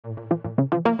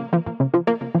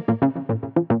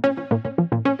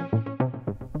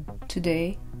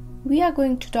Today, we are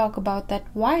going to talk about that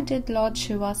why did Lord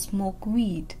Shiva smoke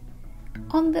weed?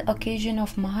 On the occasion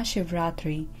of Maha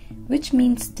Shivratri, which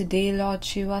means the day Lord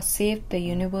Shiva saved the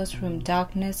universe from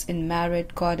darkness and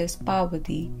married Goddess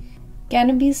Parvati,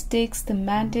 Cannabis takes the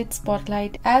mandate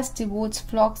spotlight as devotees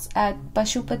flocks at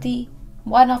Pashupati,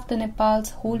 one of the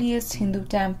Nepal's holiest Hindu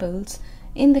temples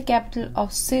in the capital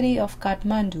of city of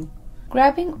Kathmandu.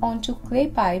 Grabbing onto clay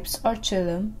pipes or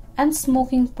chillum and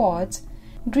smoking pods,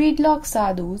 dreadlock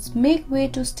sadhus make way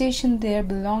to station their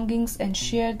belongings and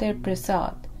share their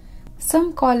prasad.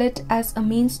 Some call it as a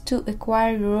means to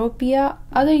acquire Europea,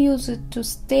 others use it to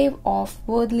stave off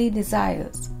worldly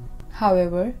desires.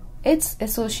 However, its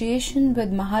association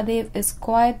with Mahadev is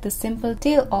quite the simple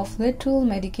tale of literal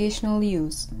medicinal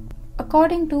use.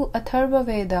 According to Atharva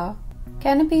Veda,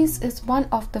 cannabis is one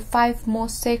of the 5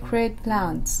 most sacred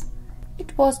plants.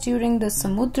 It was during the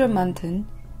Samudra Manthan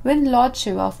when Lord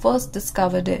Shiva first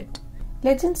discovered it.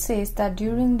 Legend says that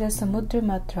during the Samudra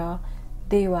Matra,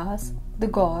 Devas, the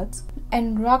gods,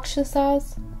 and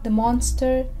Rakshasas, the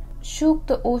monster, shook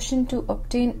the ocean to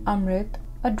obtain Amrit,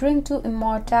 a drink to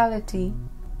immortality.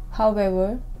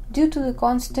 However, due to the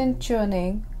constant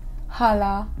churning,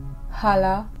 hala,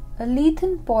 a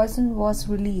lethal poison was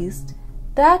released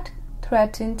that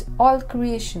threatened all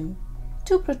creation.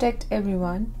 To protect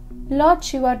everyone, Lord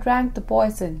Shiva drank the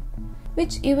poison,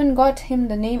 which even got him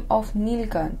the name of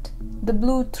Nilkant, the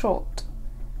blue throat.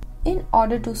 In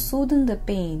order to soothe the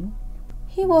pain,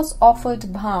 he was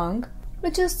offered bhang,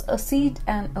 which is a seed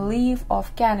and a leaf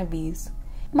of cannabis.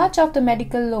 Much of the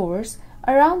medical lore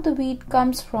around the weed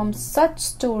comes from such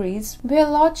stories where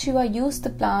Lord Shiva used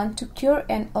the plant to cure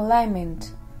an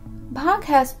ailment. Bhang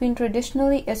has been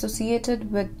traditionally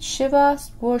associated with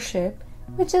Shiva's worship,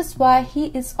 which is why he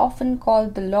is often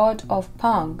called the Lord of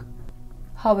Bhang.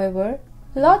 However,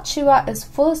 Lord Shiva is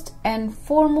first and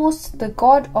foremost the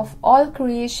god of all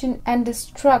creation and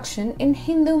destruction in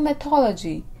Hindu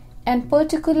mythology, and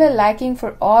particular liking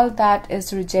for all that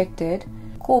is rejected,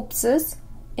 corpses,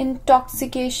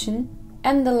 intoxication,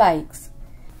 and the likes.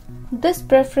 This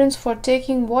preference for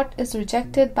taking what is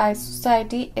rejected by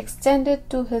society extended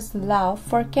to his love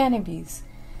for cannabis.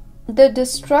 The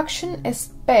destruction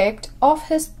aspect of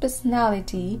his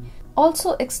personality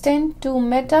also extends to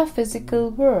metaphysical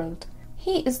world.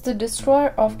 He is the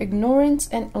destroyer of ignorance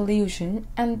and illusion,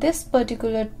 and this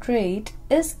particular trait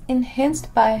is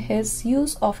enhanced by his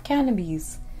use of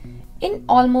cannabis. In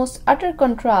almost utter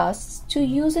contrast to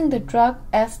using the drug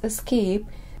as escape,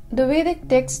 the Vedic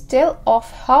texts tell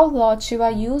of how Lord Shiva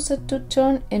used it to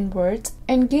turn inwards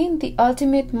and gain the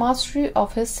ultimate mastery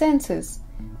of his senses.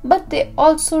 But they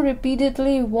also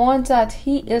repeatedly warn that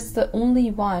he is the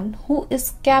only one who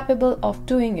is capable of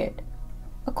doing it.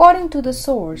 According to the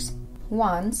source,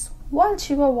 once, while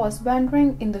Shiva was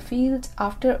wandering in the fields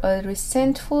after a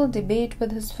resentful debate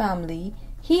with his family,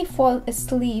 he fell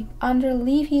asleep under a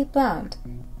leafy plant.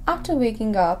 After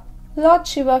waking up, Lord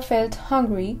Shiva felt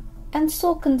hungry and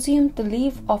so consumed the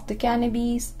leaf of the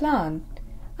cannabis plant.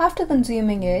 After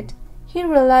consuming it, he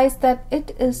realized that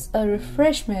it is a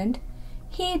refreshment.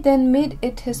 He then made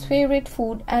it his favorite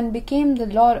food and became the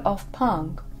Lord of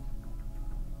Bhang.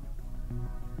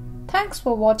 Thanks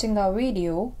for watching our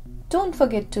video. Don't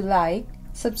forget to like,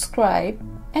 subscribe,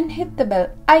 and hit the bell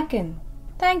icon.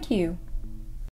 Thank you.